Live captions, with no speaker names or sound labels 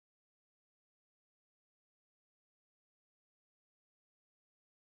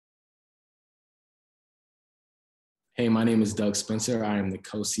Hey, my name is Doug Spencer. I am the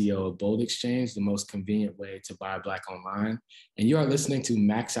co-CEO of Bold Xchange, the most convenient way to buy Black online. And you are listening to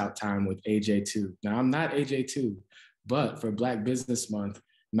Max Out Time with AJ2. Now, I'm not AJ2, but for Black Business Month,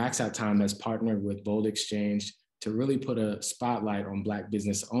 Max Out Time has partnered with Bold Xchange to really put a spotlight on Black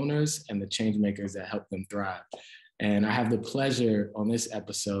business owners and the change makers that help them thrive. And I have the pleasure on this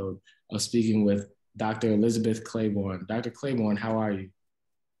episode of speaking with Dr. Elizabeth Clayborne. Dr. Clayborne, how are you?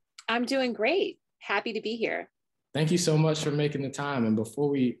 I'm doing great. Happy to be here. Thank you so much for making the time. And before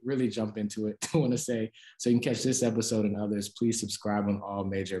we really jump into it, I want to say, so you can catch this episode and others, please subscribe on all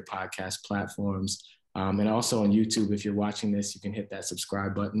major podcast platforms. And also on YouTube, if you're watching this, you can hit that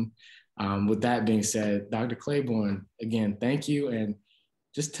subscribe button. With that being said, Dr. Clayborne, again, thank you. And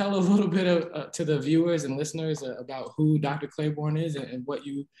just tell a little bit to the viewers and listeners about who Dr. Clayborne is and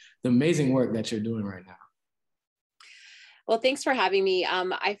the amazing work that you're doing right now. Well, thanks for having me.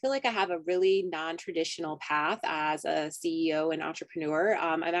 I feel like I have a really non-traditional path as a CEO and entrepreneur.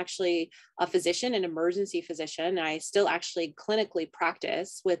 I'm actually a physician, an emergency physician. I still actually clinically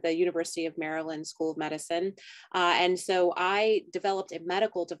practice with the University of Maryland School of Medicine. And so I developed a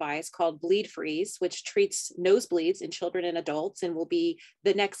medical device called Bleed Freeze, which treats nosebleeds in children and adults and will be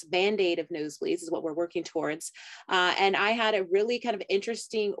the next Band-Aid of nosebleeds is what we're working towards. And I had a really kind of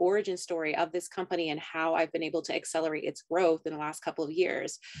interesting origin story of this company and how I've been able to accelerate its growth in the last couple of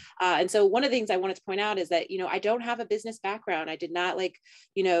years. And so one of the things I wanted to point out is that, I don't have a business background. I did not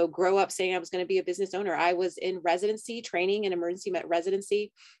grow up saying I was going to be a business owner. I was in residency training in emergency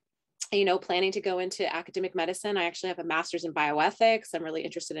residency, planning to go into academic medicine. I actually have a master's in bioethics. I'm really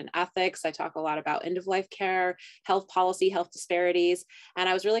interested in ethics. I talk a lot about end of life care, health policy, health disparities. And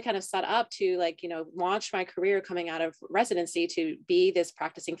I was really kind of set up to launch my career coming out of residency to be this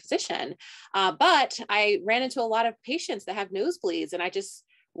practicing physician. But I ran into a lot of patients that have nosebleeds, and I just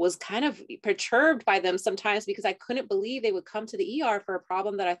was kind of perturbed by them sometimes because I couldn't believe they would come to the ER for a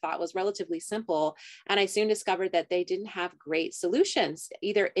problem that I thought was relatively simple. And I soon discovered that they didn't have great solutions,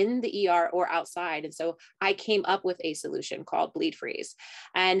 either in the ER or outside. And so I came up with a solution called Bleed Freeze.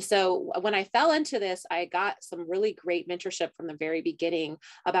 And so when I fell into this, I got some really great mentorship from the very beginning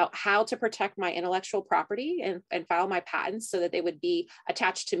about how to protect my intellectual property and file my patents so that they would be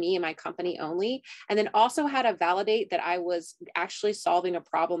attached to me and my company only. And then also how to validate that I was actually solving a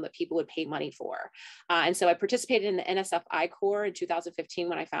problem that people would pay money for. And so I participated in the NSF I-Corps in 2015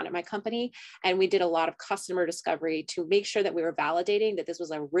 when I founded my company. And we did a lot of customer discovery to make sure that we were validating that this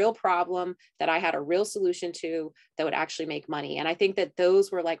was a real problem, that I had a real solution to that would actually make money. And I think that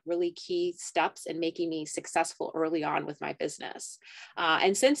those were really key steps in making me successful early on with my business.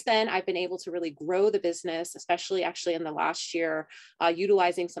 And since then, I've been able to really grow the business, especially actually in the last year,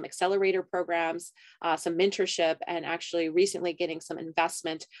 utilizing some accelerator programs, some mentorship, and actually recently getting some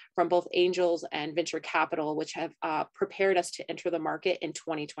investment from both angels and venture capital, which have prepared us to enter the market in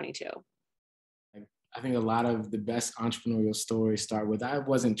 2022. I think a lot of the best entrepreneurial stories start with, I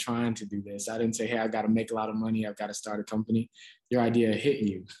wasn't trying to do this. I didn't say, hey, I've got to make a lot of money. I've got to start a company. Your idea hit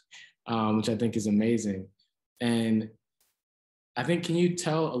you, which I think is amazing. And I think, can you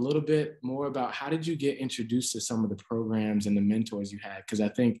tell a little bit more about how did you get introduced to some of the programs and the mentors you had? Because I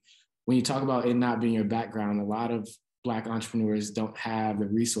think when you talk about it not being your background, a lot of Black entrepreneurs don't have the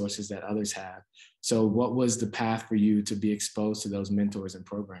resources that others have. So what was the path for you to be exposed to those mentors and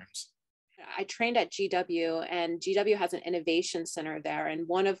programs? I trained at GW, and GW has an innovation center there. And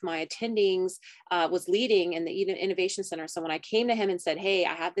one of my attendings was leading in the innovation center. So when I came to him and said, hey,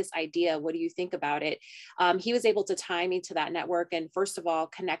 I have this idea, what do you think about it? He was able to tie me to that network. And first of all,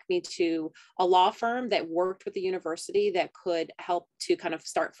 connect me to a law firm that worked with the university that could help to kind of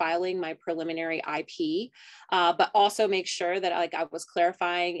start filing my preliminary IP, but also make sure that I was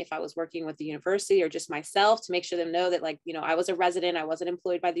clarifying if I was working with the university or just myself to make sure them know that I was a resident, I wasn't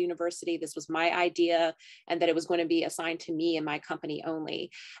employed by the university. This was my idea, and that it was going to be assigned to me and my company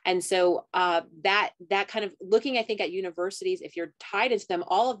only. And so that kind of looking, I think, at universities, if you're tied into them,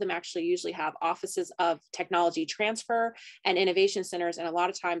 all of them actually usually have offices of technology transfer and innovation centers. And a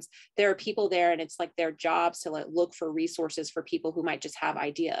lot of times there are people there, and it's their jobs to look for resources for people who might just have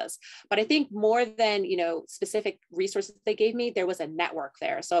ideas. But I think more than, specific resources they gave me, there was a network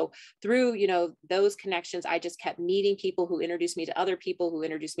there. So through, those connections, I just kept meeting people who introduced me to other people who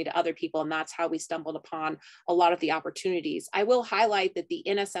introduced me to other people. And that's how we stumbled upon a lot of the opportunities. I will highlight that the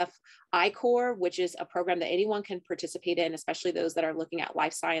NSF I-Corps, which is a program that anyone can participate in, especially those that are looking at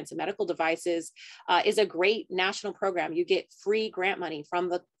life science and medical devices, is a great national program. You get free grant money from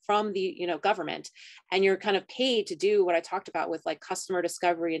the government, and you're kind of paid to do what I talked about with customer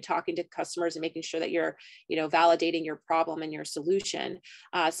discovery and talking to customers and making sure that you're, validating your problem and your solution.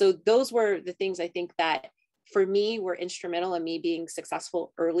 So those were the things I think that for me, were instrumental in me being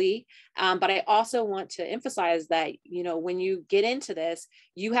successful early. But I also want to emphasize that, when you get into this,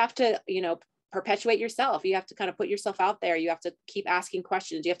 you have to, perpetuate yourself. You have to kind of put yourself out there. You have to keep asking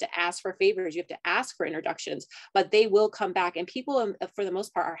questions. You have to ask for favors. You have to ask for introductions, but they will come back. And people, for the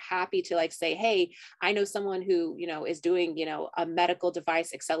most part, are happy to like say, hey, I know someone who, is doing, a medical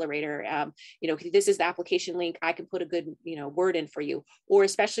device accelerator. This is the application link. I can put a good, word in for you. Or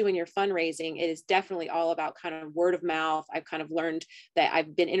especially when you're fundraising, it is definitely all about kind of word of mouth. I've kind of learned that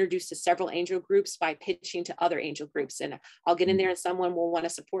I've been introduced to several angel groups by pitching to other angel groups. And I'll get in there and someone will want to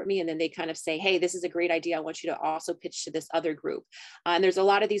support me. And then they kind of say, hey, this is a great idea. I want you to also pitch to this other group. And there's a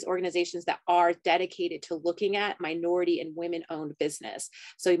lot of these organizations that are dedicated to looking at minority and women-owned business.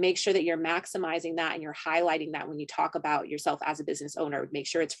 So make sure that you're maximizing that and you're highlighting that when you talk about yourself as a business owner. Make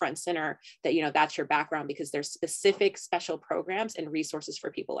sure it's front and center, that that's your background, because there's specific special programs and resources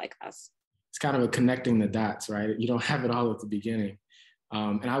for people like us. It's kind of a connecting the dots, right? You don't have it all at the beginning.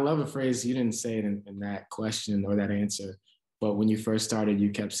 And I love a phrase, you didn't say it in that question or that answer, but when you first started,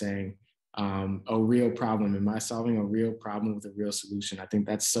 you kept saying, a real problem. Am I solving a real problem with a real solution? I think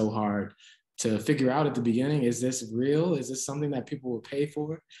that's so hard to figure out at the beginning. Is this real? Is this something that people will pay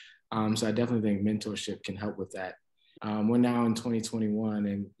for? So I definitely think mentorship can help with that. We're now in 2021,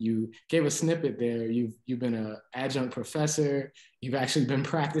 and you gave a snippet there. You've been an adjunct professor. You've actually been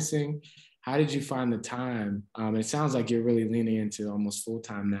practicing. How did you find the time? It sounds like you're really leaning into almost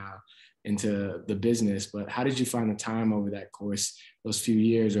full-time now into the business, but how did you find the time over that course, those few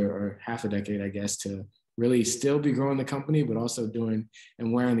years or half a decade, I guess, to really still be growing the company, but also doing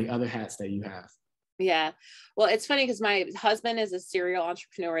and wearing the other hats that you have? Yeah. Well, it's funny because my husband is a serial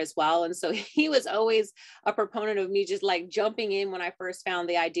entrepreneur as well. And so he was always a proponent of me just like jumping in when I first found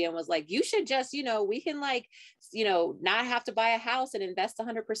the idea and was like, you should just, we can like, not have to buy a house and invest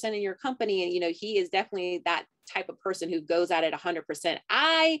 100% in your company. And, he is definitely that type of person who goes at it 100%.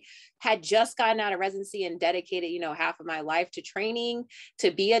 I had just gotten out of residency and dedicated, half of my life to training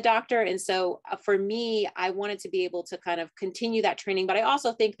to be a doctor. And so for me, I wanted to be able to kind of continue that training. But I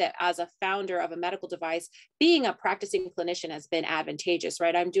also think that as a founder of a medical device, being a practicing clinician has been advantageous,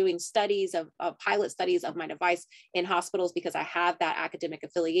 right? I'm doing studies of pilot studies of my device in hospitals because I have that academic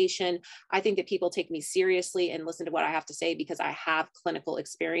affiliation. I think that people take me seriously and listen to what I have to say because I have clinical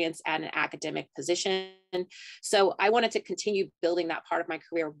experience at an academic position. So I wanted to continue building that part of my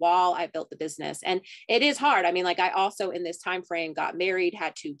career while I built the business. And it is hard. I mean, like I also in this time frame got married,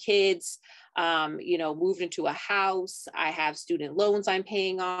 had 2 kids, moved into a house. I have student loans I'm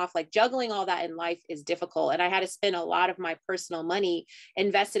paying off. Like juggling all that in life is difficult. And I had to spend a lot of my personal money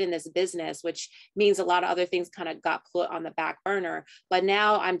invested in this business, which means a lot of other things kind of got put on the back burner. But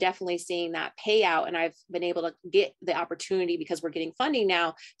now I'm definitely seeing that payout. And I've been able to get the opportunity because we're getting funding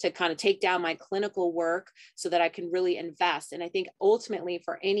now to kind of take down my clinical work so that I can really invest. And I think ultimately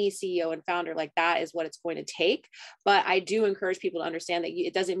for any CEO and founder, like that is what it's going to take. But I do encourage people to understand that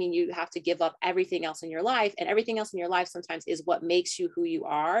it doesn't mean you have to give up everything else in your life, and everything else in your life sometimes is what makes you who you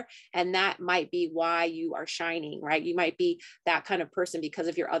are. And that might be why you are shining, right? You might be that kind of person because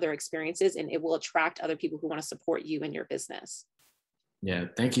of your other experiences, and it will attract other people who want to support you in your business. Yeah,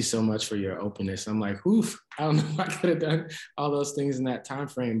 thank you so much for your openness. I'm like, oof, I don't know if I could have done all those things in that time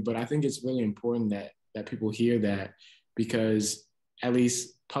frame, but I think it's really important that people hear that, because at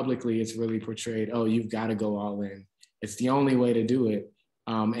least publicly it's really portrayed, oh, you've got to go all in. It's the only way to do it.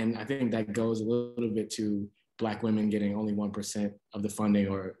 And I think that goes a little bit to Black women getting only 1% of the funding,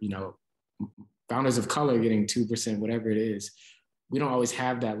 or, founders of color getting 2%, whatever it is. We don't always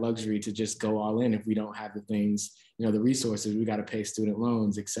have that luxury to just go all in if we don't have the things, the resources. We got to pay student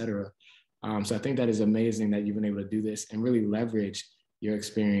loans, et cetera. So I think that is amazing that you've been able to do this and really leverage your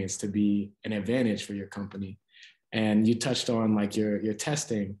experience to be an advantage for your company. And you touched on like your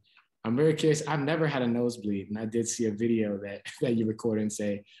testing. I'm very curious. I've never had a nosebleed, and I did see a video that you recorded and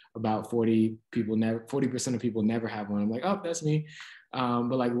say about 40% of people never have one. I'm like, oh, that's me.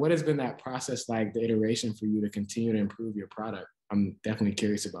 But like, what has been that process like, the iteration for you to continue to improve your product? I'm definitely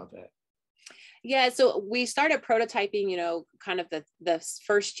curious about that. Yeah, so we started prototyping, kind of the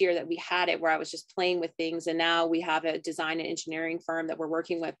first year that we had it, where I was just playing with things. And now we have a design and engineering firm that we're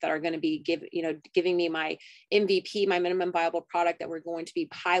working with that are going to be giving me my MVP, my minimum viable product, that we're going to be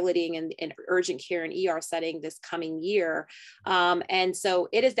piloting in urgent care and ER setting this coming year. And so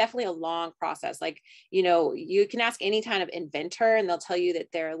it is definitely a long process. Like, you can ask any kind of inventor and they'll tell you that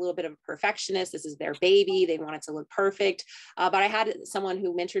they're a little bit of a perfectionist. This is their baby. They want it to look perfect. But I had someone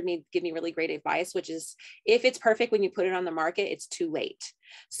who mentored me give me really great advice. device, which is if it's perfect when you put it on the market, it's too late.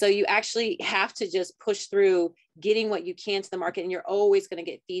 So you actually have to just push through getting what you can to the market, and you're always going to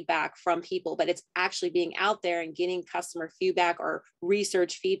get feedback from people, but it's actually being out there and getting customer feedback or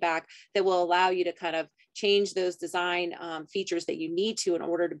research feedback that will allow you to kind of change those design features that you need to in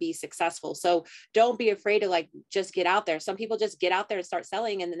order to be successful. So don't be afraid to like just get out there. Some people just get out there and start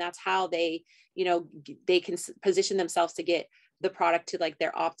selling, and then that's how they, you know, they can position themselves to get the product to like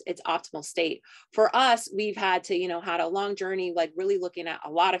its optimal state. For us, we've had to, you know, had a long journey, like really looking at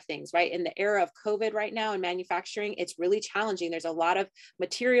a lot of things, right? In the era of COVID right now in manufacturing, it's really challenging. There's a lot of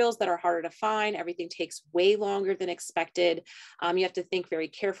materials that are harder to find. Everything takes way longer than expected. You have to think very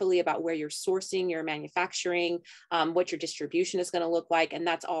carefully about where you're sourcing your manufacturing, what your distribution is going to look like. And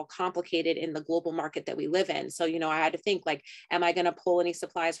that's all complicated in the global market that we live in. So, you know, I had to think like, am I going to pull any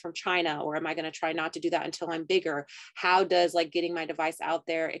supplies from China, or am I going to try not to do that until I'm bigger? How does like getting my device out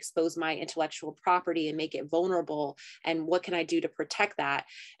there expose my intellectual property and make it vulnerable, and what can I do to protect that?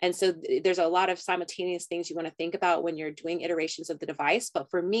 And so there's a lot of simultaneous things you want to think about when you're doing iterations of the device. But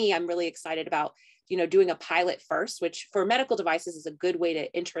for me, I'm really excited about, you know, doing a pilot first, which for medical devices is a good way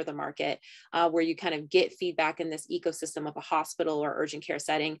to enter the market, where you kind of get feedback in this ecosystem of a hospital or urgent care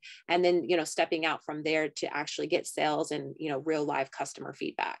setting, and then, you know, stepping out from there to actually get sales and, you know, real live customer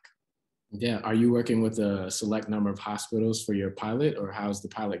feedback. Yeah. Are you working with a select number of hospitals for your pilot, or how's the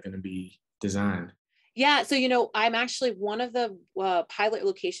pilot going to be designed? Yeah, so, you know, I'm actually one of the pilot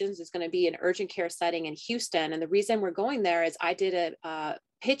locations is going to be an urgent care setting in Houston. And the reason we're going there is I did a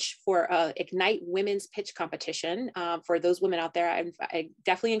pitch for Ignite Women's Pitch Competition. For those women out there, I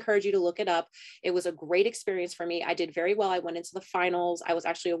definitely encourage you to look it up. It was a great experience for me. I did very well. I went into the finals. I was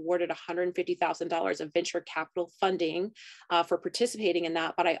actually awarded $150,000 of venture capital funding for participating in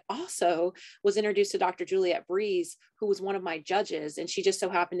that. But I also was introduced to Dr. Juliette Breeze, who was one of my judges. And she just so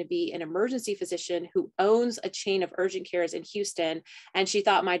happened to be an emergency physician who owns a chain of urgent cares in Houston. And she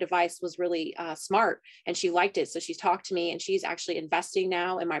thought my device was really smart, and she liked it. So she's talked to me, and she's actually investing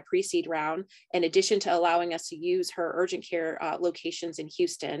now in my pre-seed round, in addition to allowing us to use her urgent care locations in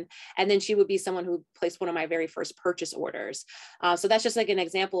Houston. And then she would be someone who placed one of my very first purchase orders. So that's just like an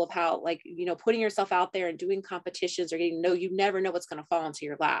example of how, like, you know, putting yourself out there and doing competitions or getting you never know what's going to fall into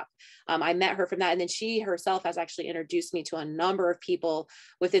your lap. I met her from that. And then she herself has actually introduced me to a number of people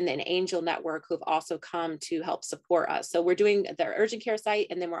within an angel network who have also come to help support us. So we're doing the urgent care site,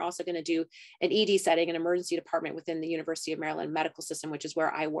 and then we're also going to do an ED setting, an emergency department within the University of Maryland Medical System, which is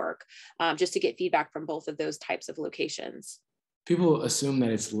where I work, just to get feedback from both of those types of locations. People assume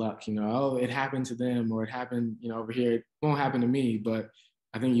that it's luck, you know, oh, it happened to them, or it happened, you know, over here, it won't happen to me. But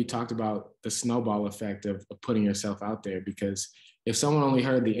I think you talked about the snowball effect of putting yourself out there, because if someone only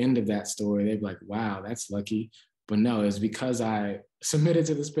heard the end of that story, they'd be like, wow, that's lucky. But no, it's because I submitted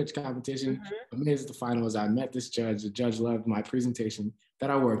to this pitch competition, I made it to the finals, I met this judge, the judge loved my presentation that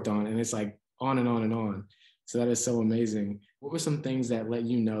I worked on, and it's like on and on and on. So that is so amazing. What were some things that let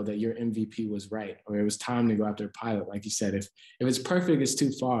you know that your MVP was right, or it was time to go after a pilot? Like you said, if it's perfect, it's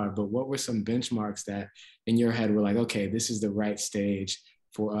too far. But what were some benchmarks that in your head were like, okay, this is the right stage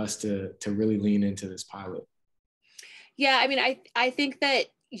for us to really lean into this pilot? Yeah, I mean, I think that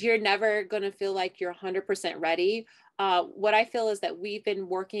you're never going to feel like you're 100% ready. What I feel is that we've been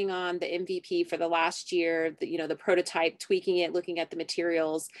working on the MVP for the last year, you know, the prototype, tweaking it, looking at the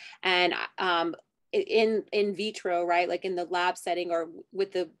materials, and in vitro, right? Like in the lab setting or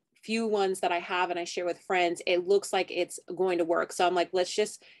with the few ones that I have and I share with friends, it looks like it's going to work. So I'm like, let's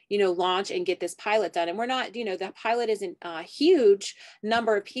just, you know, launch and get this pilot done. And we're not, you know, the pilot isn't a huge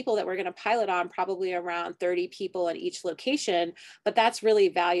number of people that we're going to pilot on, probably around 30 people at each location, but that's really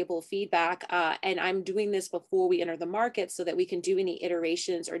valuable feedback. And I'm doing this before we enter the market so that we can do any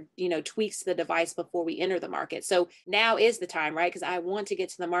iterations or, you know, tweaks to the device before we enter the market. So now is the time, right? Because I want to get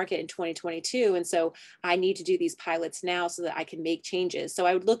to the market in 2022. And so I need to do these pilots now so that I can make changes. So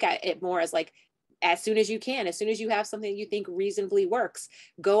I would look at it more as like, as soon as you can, as soon as you have something you think reasonably works,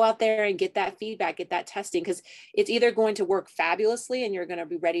 go out there and get that feedback, get that testing, because it's either going to work fabulously and you're going to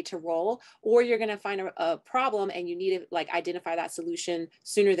be ready to roll, or you're going to find a problem and you need to like identify that solution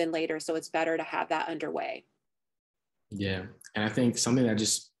sooner than later. So it's better to have that underway. Yeah. And I think something that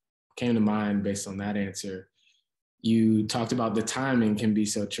just came to mind based on that answer, you talked about the timing can be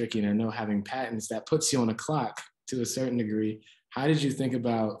so tricky. And I know having patents, that puts you on a clock to a certain degree. How did you think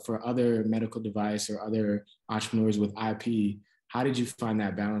about, for other medical device or other entrepreneurs with IP, how did you find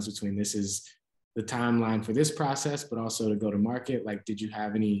that balance between this is the timeline for this process, but also to go to market? Like, did you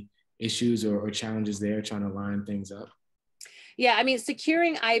have any issues or challenges there trying to line things up? Yeah, I mean,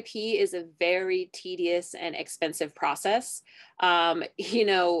 securing IP is a very tedious and expensive process.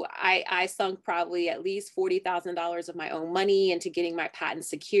 I sunk probably at least $40,000 of my own money into getting my patent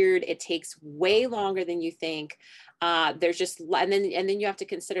secured. It takes way longer than you think. There's just, and then you have to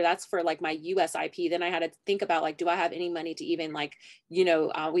consider that's for like my US IP. Then I had to think about like, do I have any money to even like,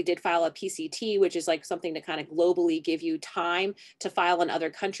 we did file a PCT, which is like something to kind of globally give you time to file in other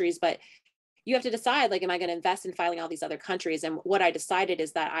countries. But you have to decide, like, am I going to invest in filing all these other countries? And what I decided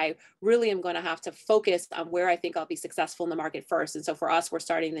is that I really am going to have to focus on where I think I'll be successful in the market first. And so for us, we're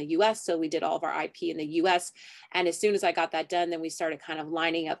starting in the US. So we did all of our IP in the US. And as soon as I got that done, then we started kind of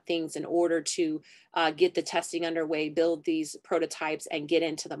lining up things in order to get the testing underway, build these prototypes, and get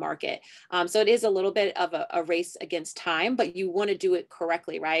into the market. So it is a little bit of a race against time, but you want to do it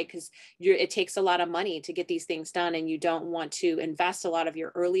correctly, right? Because it takes a lot of money to get these things done, and you don't want to invest a lot of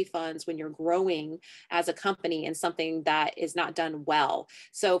your early funds when you're growing as a company in something that is not done well.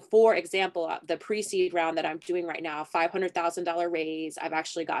 So for example, the pre-seed round that I'm doing right now, $500,000 raise, I've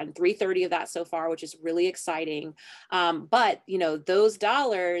actually gotten 330 of that so far, which is really exciting. But those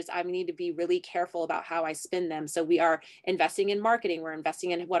dollars, I need to be really careful about how I spend them. So we are investing in marketing. We're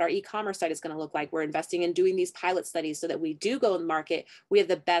investing in what our e-commerce site is going to look like. We're investing in doing these pilot studies so that we do go in the market, we have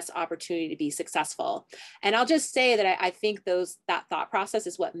the best opportunity to be successful. And I'll just say that I think that thought process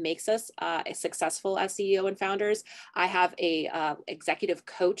is what makes us successful as CEO and founders. I have a executive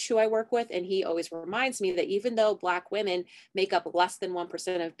coach who I work with, and he always reminds me that even though Black women make up less than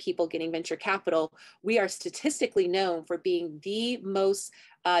 1% of people getting venture capital, we are statistically known for being the most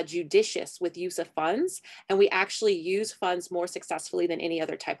judicious with use of funds. And we actually use funds more successfully than any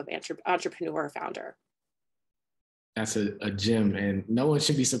other type of entrepreneur or founder. That's a gem, and no one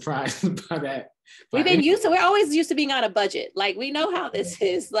should be surprised by that. We've been used to, we're always used to being on a budget. Like, we know how this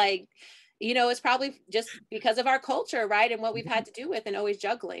is. Like, it's probably just because of our culture, right? And what we've had to do with and always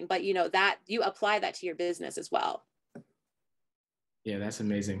juggling. But, that you apply that to your business as well. Yeah, that's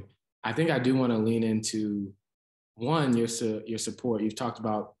amazing. I think I do want to lean into one, your support. You've talked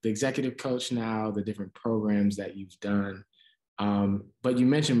about the executive coach now, the different programs that you've done. But you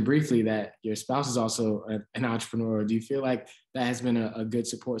mentioned briefly that your spouse is also an entrepreneur. Do you feel like that has been a good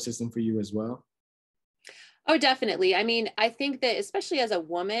support system for you as well? Oh, definitely. I mean, I think that especially as a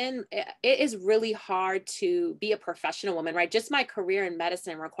woman, it is really hard to be a professional woman, right? Just my career in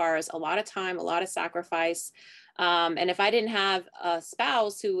medicine requires a lot of time, a lot of sacrifice. And if I didn't have a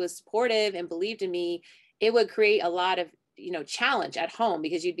spouse who was supportive and believed in me, it would create a lot of challenge at home,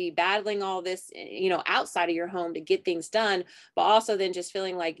 because you'd be battling all this outside of your home to get things done, but also then just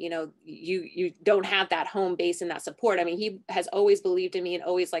feeling like you don't have that home base and that support. I mean, he has always believed in me and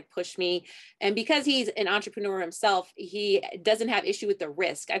always like pushed me, and because he's an entrepreneur himself, he doesn't have issue with the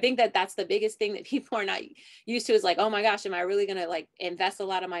risk. I think that that's the biggest thing that people are not used to, is like, oh my gosh, am I really going to like invest a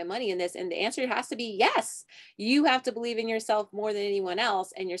lot of my money in this? And the answer has to be yes. You have to believe in yourself more than anyone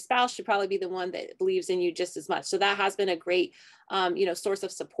else, and your spouse should probably be the one that believes in you just as much. So that has been a great source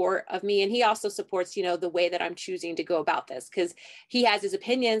of support of me. And he also supports, the way that I'm choosing to go about this, because he has his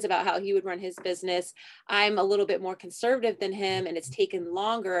opinions about how he would run his business. I'm a little bit more conservative than him, and it's taken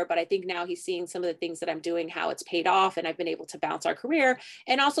longer, but I think now he's seeing some of the things that I'm doing, how it's paid off, and I've been able to bounce our career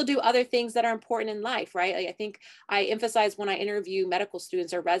and also do other things that are important in life, right? I think I emphasize when I interview medical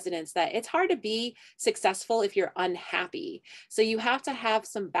students or residents that it's hard to be successful if you're unhappy. So you have to have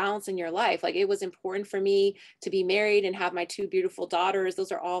some balance in your life. Like, it was important for me to be married and have my two beautiful daughters.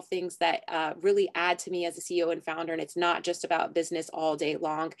 Those are all things that really add to me as a CEO and founder. And it's not just about business all day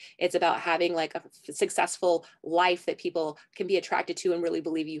long. It's about having like a successful life that people can be attracted to and really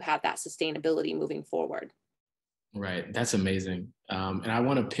believe you have that sustainability moving forward. Right. That's amazing. And I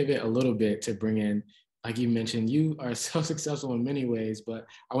want to pivot a little bit to bring in, like you mentioned, you are so successful in many ways, but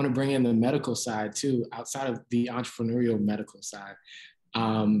I want to bring in the medical side too, outside of the entrepreneurial medical side.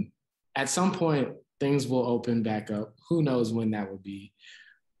 At some point, things will open back up. Who knows when that will be?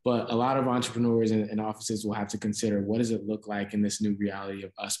 But a lot of entrepreneurs and offices will have to consider, what does it look like in this new reality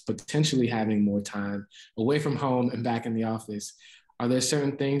of us potentially having more time away from home and back in the office? Are there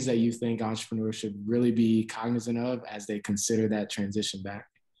certain things that you think entrepreneurs should really be cognizant of as they consider that transition back?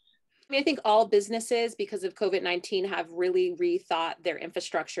 I mean, I think all businesses, because of COVID-19, have really rethought their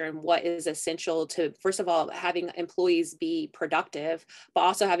infrastructure and what is essential to, first of all, having employees be productive, but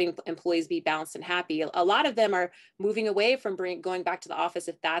also having employees be balanced and happy. A lot of them are moving away from going back to the office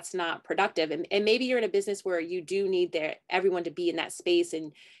if that's not productive. And maybe you're in a business where you do need everyone to be in that space,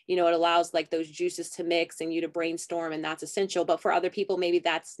 and it allows like those juices to mix and you to brainstorm, and that's essential. But for other people, maybe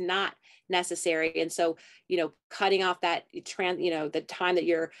that's not necessary. And so, cutting off that the time that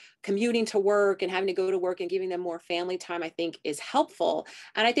you're commuting commuting to work and having to go to work and giving them more family time, I think is helpful.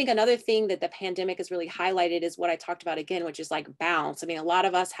 And I think another thing that the pandemic has really highlighted is what I talked about again, which is like balance. I mean, a lot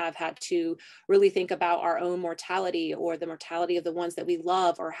of us have had to really think about our own mortality or the mortality of the ones that we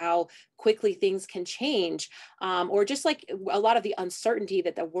love, or how quickly things can change, or just like a lot of the uncertainty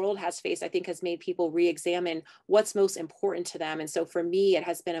that the world has faced, I think has made people re-examine what's most important to them. And so for me, it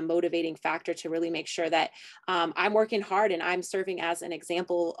has been a motivating factor to really make sure that I'm working hard and I'm serving as an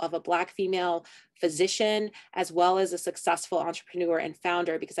example of a Black female physician, as well as a successful entrepreneur and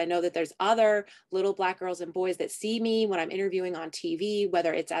founder, because I know that there's other little Black girls and boys that see me when I'm interviewing on TV,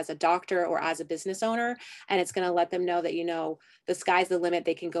 whether it's as a doctor or as a business owner, and it's going to let them know that, you know, the sky's the limit.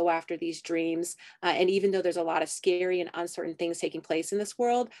 They can go after these dreams. And even though there's a lot of scary and uncertain things taking place in this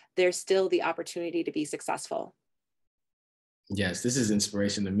world, there's still the opportunity to be successful. Yes, this is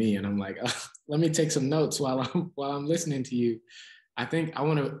inspiration to me. And I'm like, let me take some notes while I'm listening to you. I think I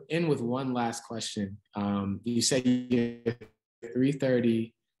want to end with one last question. You said you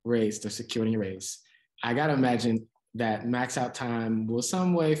 3:30 raised or secured in your raise. I got to imagine that max out time will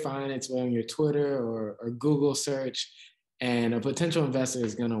some way find its way on your Twitter or Google search, and a potential investor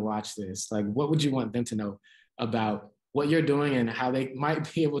is going to watch this. Like, what would you want them to know about what you're doing and how they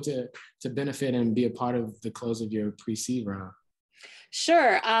might be able to benefit and be a part of the close of your pre-seed round?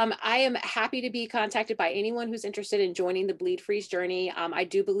 Sure. I am happy to be contacted by anyone who's interested in joining the Bleed Freeze journey. I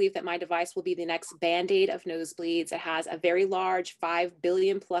do believe that my device will be the next Band-Aid of nosebleeds. It has a very large 5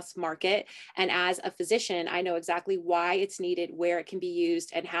 billion plus market. And as a physician, I know exactly why it's needed, where it can be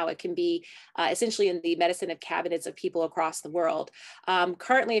used, and how it can be essentially in the medicine of cabinets of people across the world.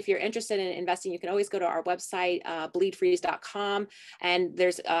 Currently, if you're interested in investing, you can always go to our website, bleedfreeze.com, and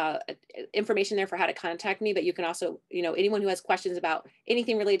there's information there for how to contact me. But you can also, you know, anyone who has questions about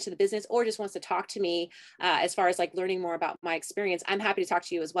anything related to the business or just wants to talk to me as far as like learning more about my experience, I'm happy to talk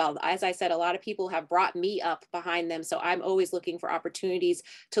to you as well. As I said, a lot of people have brought me up behind them. So I'm always looking for opportunities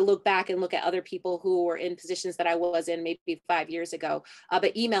to look back and look at other people who were in positions that I was in maybe 5 years ago.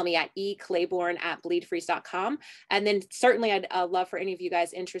 But email me at eclayborne@bleedfreeze.com. And then certainly I'd love for any of you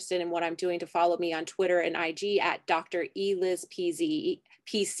guys interested in what I'm doing to follow me on Twitter and IG at Dr. ElizPZ.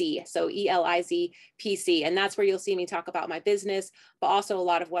 PC, so ELIZPC. And that's where you'll see me talk about my business, but also a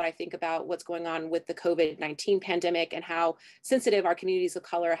lot of what I think about what's going on with the COVID-19 pandemic and how sensitive our communities of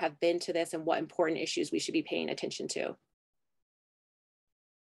color have been to this and what important issues we should be paying attention to.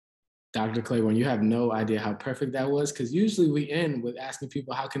 Dr. Clayborne, you have no idea how perfect that was, because usually we end with asking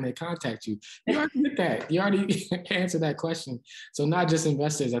people, how can they contact you? You already did that. You already answered that question. So not just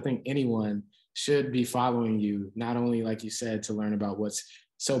investors, I think anyone should be following you, not only, like you said, to learn about what's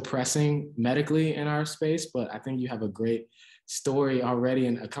so pressing medically in our space, but I think you have a great story already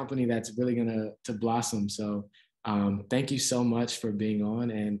and a company that's really going to blossom. So thank you so much for being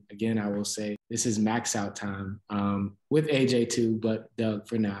on. And again, I will say this is max out time with AJ too, but Doug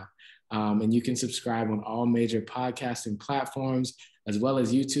for now. And you can subscribe on all major podcasting platforms, as well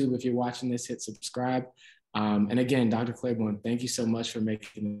as YouTube. If you're watching this, hit subscribe. And again, Dr. Clayborne, thank you so much for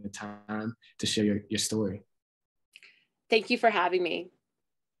making the time to share your story. Thank you for having me.